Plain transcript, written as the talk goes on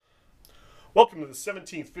Welcome to the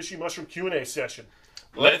 17th Fishy Mushroom Q&A session.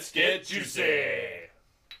 Let's get juicy.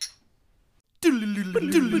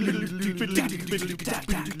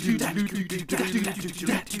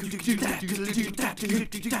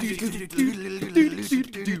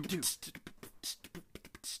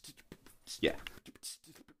 Yeah.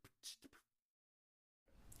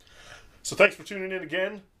 So thanks for tuning in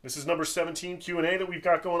again. This is number 17 Q&A that we've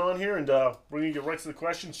got going on here, and we're going to get right to the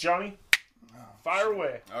questions. Johnny, fire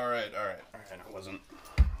away. All right. I wasn't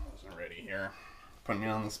ready here. Putting me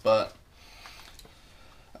on the spot.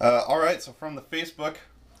 All right. So from the Facebook,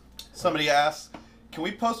 somebody asked, "Can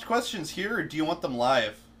we post questions here, or do you want them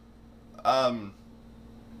live?"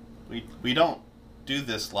 We don't do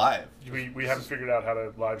this live. We haven't figured out how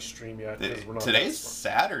to live stream yet. 'Cause we're not Today's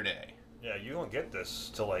Saturday. Yeah, you don't get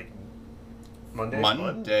this till like Monday.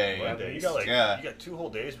 Monday. You got Yeah. you got 2 whole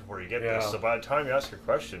days before you get Yeah. this. So by the time you ask your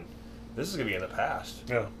question, this is gonna be in the past.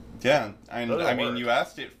 Yeah. Yeah, and Doesn't I mean, work. you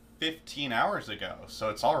asked it 15 hours ago,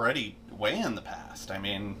 so it's already way in the past. I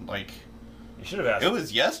mean, like, You should have asked. it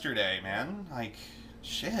was yesterday, man. Like,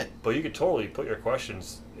 shit. But you could totally put your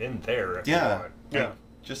questions in there if you Yeah. want. Yeah. Like,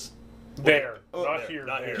 just There. Oh, not there, here.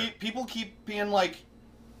 not there. here. people keep being like,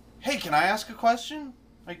 "Hey, can I ask a question?"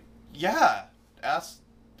 Like, yeah, ask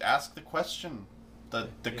the question.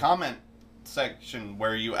 The comment section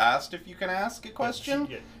where you asked if you can ask a question.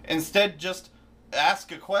 Yeah. Instead, just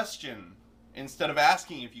ask a question instead of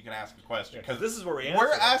asking if you can ask a question. Because Because this is where we answer.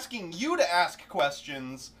 we're asking you to ask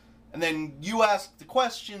questions, and then you ask the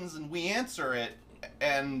questions and we answer it,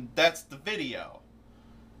 and that's the video.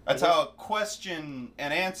 That's how a question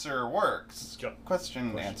and answer works. Yep. Question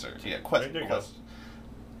and answer. Yeah, There you go. question.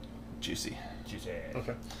 Juicy.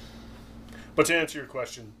 Okay. But to answer your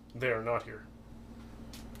question, there, not here.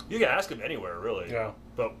 You can ask them anywhere, really. Yeah.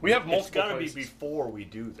 But We have It's multiple got to be places. before we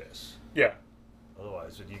do this. Yeah.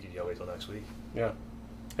 Otherwise, you could wait till next week. Yeah.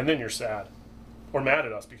 And then you're sad. Or mad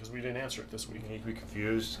at us because we didn't answer it this week. You could be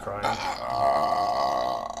confused, crying.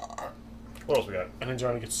 What else we got? And then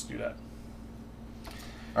Johnny gets to do that.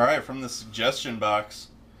 All right, from the suggestion box,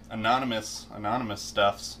 anonymous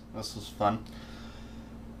stuffs. This was fun.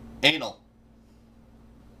 Anal.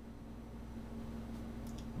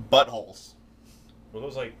 Buttholes. Were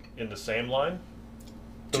those like in the same line?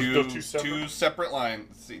 Those two separate? Two separate lines.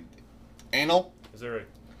 Let's see. Anal. Is there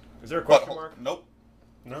a question Butthole. mark? Nope.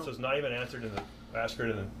 No. So it's not even answered in the ask her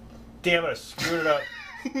in the. Damn it! I screwed it up.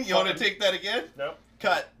 You want to take that again? Nope.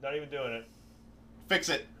 Cut. Not even doing it. Fix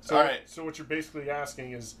it. So, All right. So what you're basically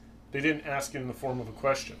asking is they didn't ask it in the form of a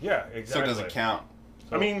question. Yeah, So exactly. does it count?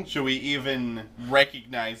 I mean, Should we even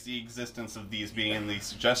recognize the existence of these being in the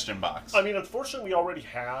suggestion box? unfortunately, we already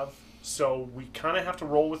have, so we kind of have to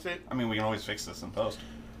roll with it. I mean, we can always fix this in post.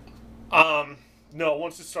 No,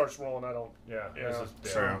 once it starts rolling, I don't. Yeah. Yeah,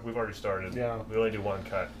 true. We've already started. Yeah. We only do one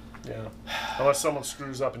cut. Yeah. Unless someone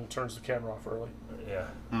screws up and turns the camera off early. Yeah.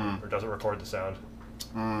 Hmm. Or doesn't record the sound.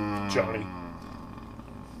 Johnny.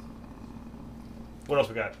 What else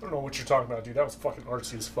we got? I don't know what you're talking about, dude. That was fucking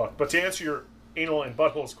artsy as fuck. But to answer your anal and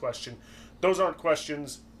buttholes question, those aren't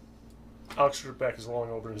questions. Alex Trebek is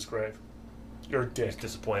rolling over in his grave. You're a He's dick.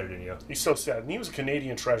 disappointed in you. He's so sad. And he was a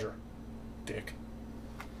Canadian treasure. Dick.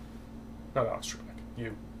 Not Alex Trebek.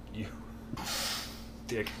 You. You.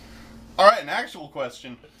 Dick. All right, an actual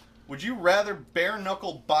question. Would you rather bare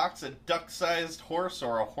knuckle box a duck-sized horse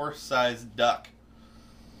or a horse-sized duck?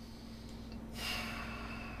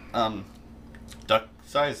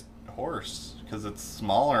 Duck-sized horse, because it's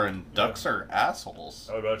smaller and ducks are assholes.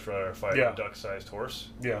 I would much rather fight Yeah. a duck-sized horse.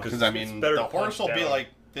 Yeah. Because, I it's mean, better the to punch horse will be down. like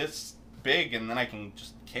this big, and then I can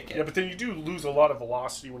just kick it. Yeah, but then you do lose a lot of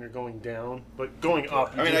velocity when you're going down. But going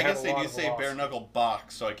up, you I mean, do I have guess a they lot do of say velocity. bare knuckle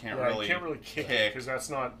box, so I can't Yeah, really you can't really kick it because that's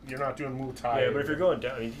not. You're not doing Muay Thai. Yeah, but if you're going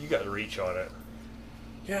down, I mean, you got reach on it.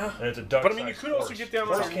 Yeah. And it's a duck. But I mean, you could also get down on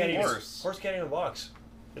horse your can't even, knees. horse can't even box.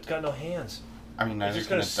 It's got no hands. I mean, neither just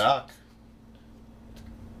can a gonna duck.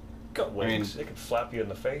 It's got wings. It can flap you in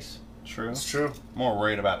the face. True. It's true. More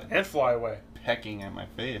worried about it And fly away. pecking at my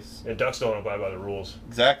face. And ducks don't abide by the rules.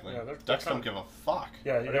 Exactly. Yeah, they're Ducks kinda- don't give a fuck.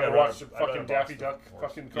 Yeah, you think ever I'd watch the rather- I'd rather fucking box Daffy the Duck horse.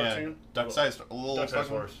 fucking Yeah, cartoon? duck-sized, a little Duck-sized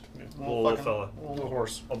fucking- horse. Little Little fucking- fella. Little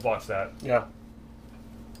horse. I'll box that. Yeah.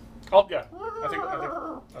 Oh yeah.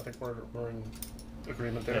 I think we're in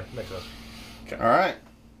agreement Yeah, there. makes sense. Okay. All right.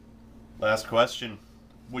 Last question.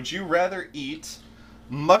 Would you rather eat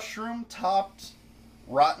mushroom-topped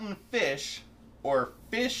rotten fish or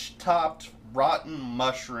fish-topped rotten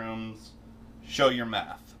mushrooms? Show your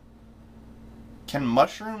math. Can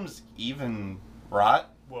mushrooms even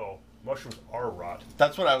rot? Well, mushrooms are rot.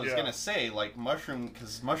 That's what I was Yeah. gonna say. Like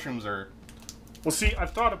because mushrooms are. Well, see,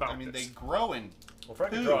 I've thought about I mean, this. they grow in Well,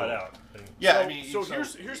 Frank can draw it out. Yeah, So- I mean, so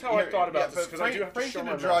here's how I thought about this, 'cause I do have to Frank show can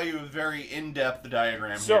my draw map. you a very in-depth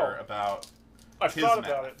diagram So- here about. I've his thought map.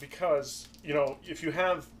 about it because, if you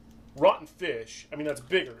have rotten fish, I mean, that's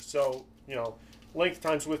bigger. So, length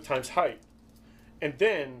times width times height. And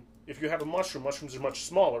then, if you have a mushroom, mushrooms are much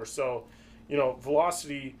smaller. So,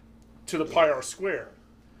 velocity to the pi r squared.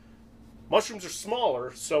 Mushrooms are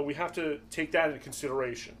smaller, so we have to take that into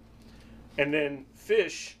consideration. And then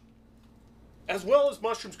fish, as well as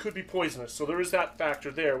mushrooms, could be poisonous. So there is that factor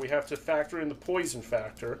there. We have to factor in the poison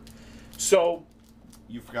factor. So...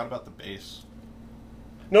 You forgot about the base.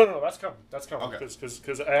 No, that's coming. That's coming. Okay.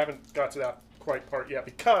 Because I haven't got to that quite part yet.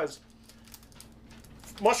 Because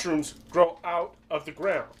mushrooms grow out of the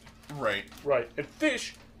ground. Right. Right. And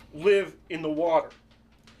fish live in the water.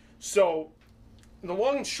 So the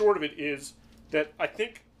long and short of it is that I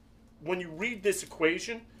think when you read this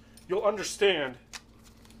equation, you'll understand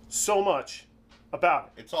so much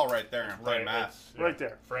about it. It's all right there in plain Right, math. Right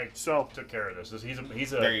there. Frank So took care of this.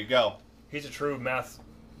 There you go. He's a true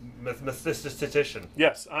mathematician.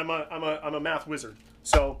 yes, I'm a math wizard.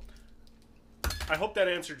 So I hope that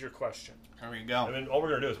answered your question. There you go. I mean, all we're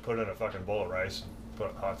gonna do is put in a fucking bowl of rice and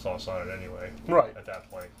put hot sauce on it anyway. Right. At that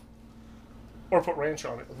point, Or put ranch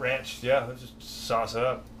on it. ranch. Yeah, let's just sauce it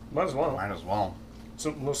up. Might as well. Might as well.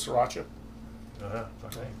 Some little sriracha.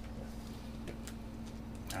 Okay.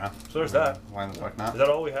 Yeah. So there's that. Why the fuck not? Is that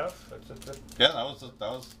all we have? That's Yeah, that was the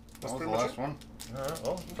pretty last much one. All right.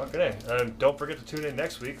 Well, fucking A. And don't forget to tune in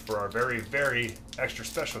next week for our very, very extra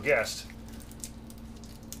special guest.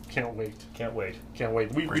 Can't wait. Can't wait. Can't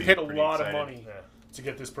wait. We Pretty- paid a pretty lot of excited. money Yeah. to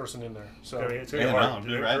get this person in there. So It's gonna be Yeah, hard.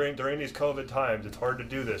 no, you're right. During these COVID times, it's hard to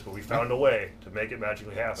do this, but we found a way to make it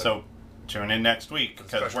magically happen. So tune in next week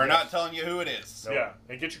because Special we're not guest. telling you who it is. Nope. yeah,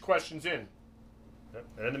 and get your questions in. Yep.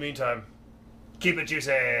 And in the meantime, keep it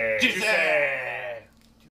juicy. Yeah.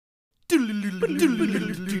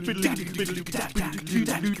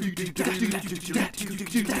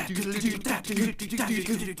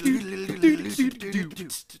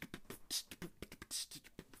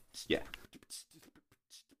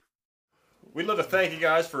 We'd love to thank you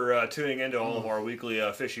guys for tuning into all of our weekly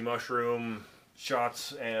fishy mushroom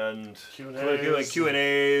shots and Q&As,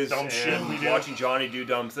 Q&As, dumb shit we and do. watching Johnny do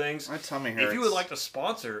dumb things. My tummy If hurts. you would like to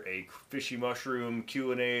sponsor a fishy mushroom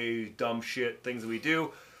Q&A, dumb shit, things that we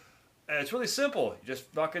do, it's really simple. You just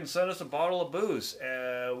fucking send us a bottle of booze.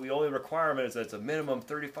 We only requirement is that it's a minimum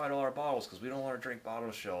 $35 bottles because we don't want to drink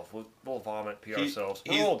bottom shelf. We'll vomit, pee ourselves.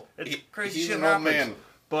 We're old. It's crazy he's shit an old happens. man.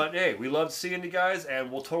 But hey, we love seeing you guys, and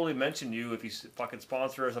we'll totally mention you if you fucking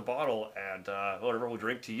sponsor us a bottle, and whatever we'll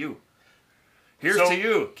drink to you. Here's So- to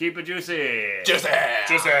you. Keep it juicy. Just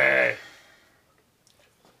Just